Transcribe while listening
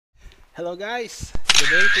Hello guys,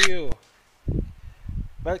 good day to you.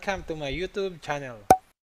 Welcome to my YouTube channel.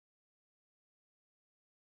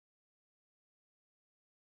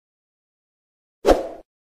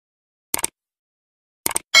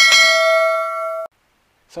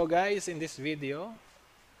 So guys, in this video,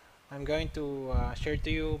 I'm going to share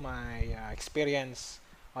to you my experience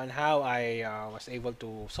on how I was able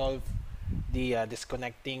to solve the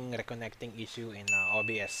disconnecting reconnecting issue in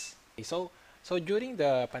OBS. So during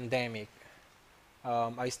the pandemic,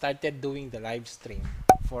 I started doing the live stream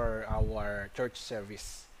for our church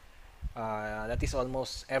service. That is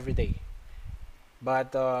almost every day.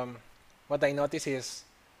 But what I notice is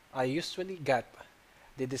I usually get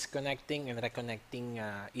the disconnecting and reconnecting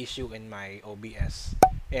issue in my OBS.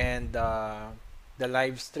 And the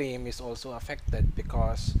live stream is also affected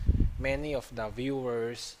because many of the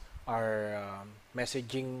viewers are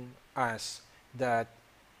messaging us that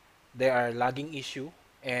there are lagging issue,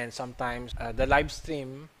 and sometimes the live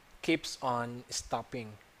stream keeps on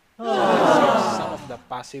stopping. So this is some of the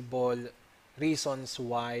possible reasons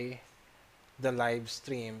why the live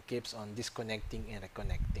stream keeps on disconnecting and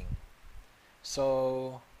reconnecting.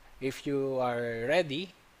 So if you are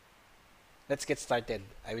ready, let's get started.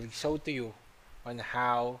 I will show to you on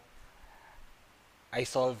how I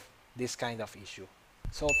solve this kind of issue.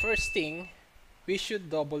 So first thing, we should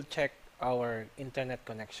double check our internet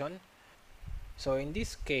connection. So in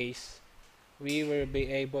this case, we will be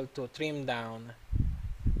able to trim down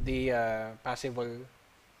the possible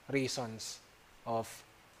reasons of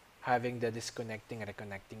having the disconnecting and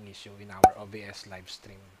reconnecting issue in our OBS live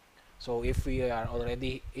stream. So if we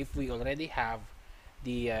already have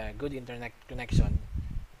the good internet connection,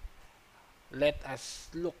 let us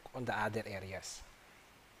look on the other areas.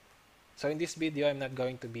 So in this video, I'm not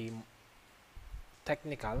going to be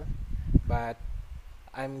technical, but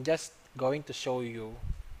I'm just going to show you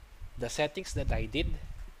the settings that I did,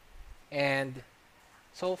 and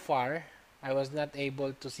so far I was not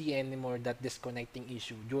able to see anymore that disconnecting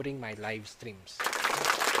issue during my live streams.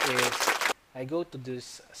 Is I go to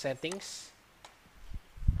this settings,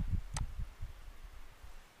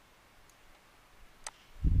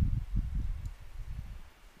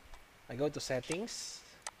 I go to settings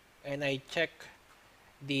and I check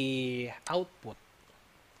the output.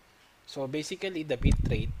 So basically the bit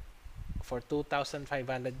rate for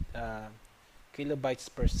 2500 kilobytes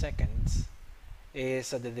per second is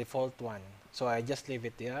the default one. So I just leave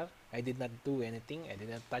it there. I did not do anything. I did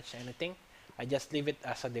not touch anything. I just leave it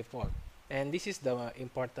as a default. And this is the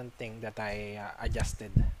important thing that I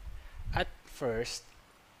adjusted. At first,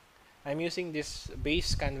 I'm using this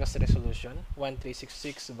base canvas resolution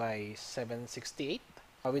 1366 by 768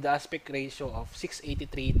 with the aspect ratio of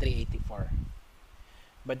 683:384.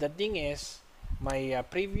 But the thing is, my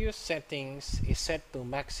previous settings is set to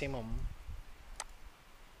maximum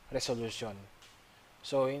resolution.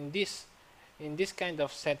 So in this kind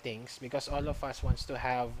of settings, because all of us wants to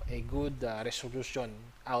have a good resolution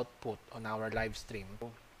output on our live stream,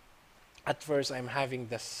 at first I'm having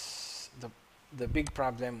the big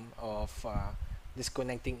problem of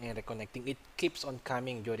disconnecting and reconnecting. It keeps on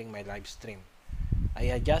coming during my live stream.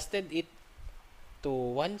 I adjusted it to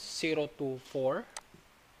 1024.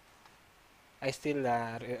 I still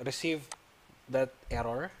receive that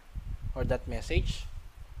error or that message,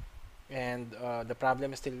 and the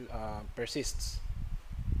problem still persists.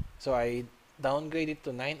 So I downgraded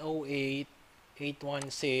to 908,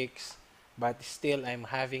 816, but still I'm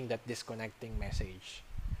having that disconnecting message.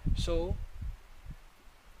 So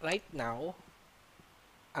right now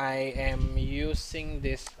I am using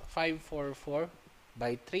this 544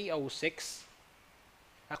 by 306.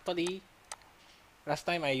 Actually, last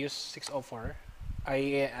time I used 604.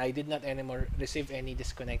 I did not anymore receive any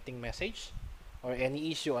disconnecting message or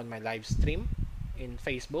any issue on my live stream in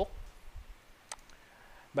Facebook.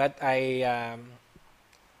 But I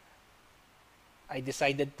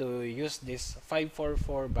decided to use this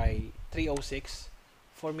 544 by 306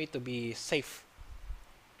 for me to be safe.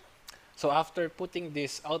 So after putting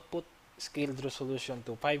this output scaled resolution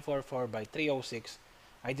to 544 by 306,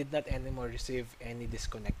 I did not anymore receive any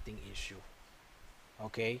disconnecting issue.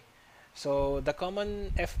 Okay, so the common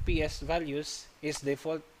FPS values is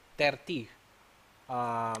default 30.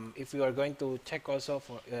 If you are going to check also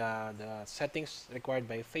for the settings required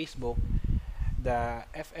by Facebook, the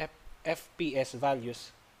FPS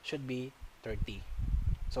values should be 30.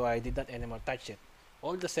 So I did not anymore touch it.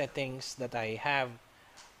 All the settings that I have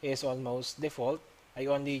is almost default. I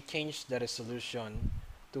only changed the resolution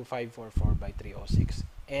to 544 by 306,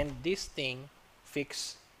 and this thing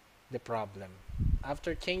fixed the problem.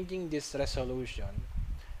 After changing this resolution,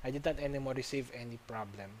 I did not anymore receive any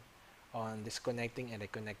problem on disconnecting and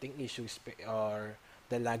reconnecting issues or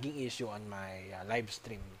the lagging issue on my live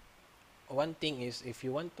stream. One thing is, if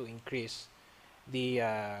you want to increase the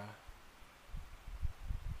uh,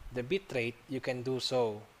 the bit rate, you can do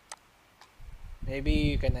so. Maybe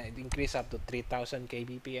you can increase up to 3000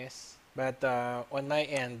 kbps. But on my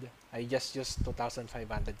end, I just use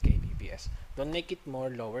 2500 kbps. Don't make it more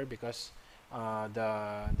lower because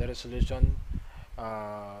the resolution,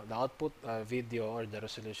 the output video or the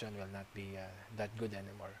resolution will not be that good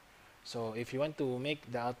anymore. So if you want to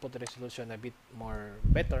make the output resolution a bit more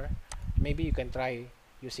better, maybe you can try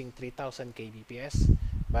using 3000 kbps.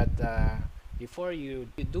 But before you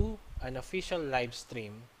do an official live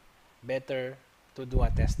stream, better to do a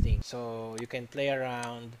testing so you can play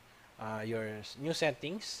around your new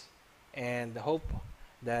settings and hope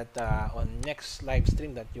that on next live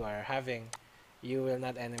stream that you are having, you will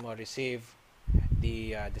not anymore receive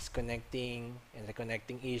the disconnecting and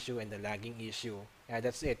reconnecting issue and the lagging issue. Yeah,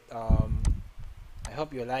 that's it. I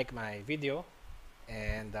hope you like my video,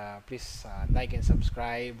 and please like and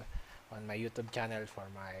subscribe on my YouTube channel for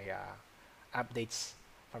my updates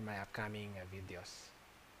for my upcoming videos.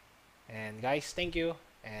 And guys, thank you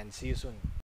and see you soon.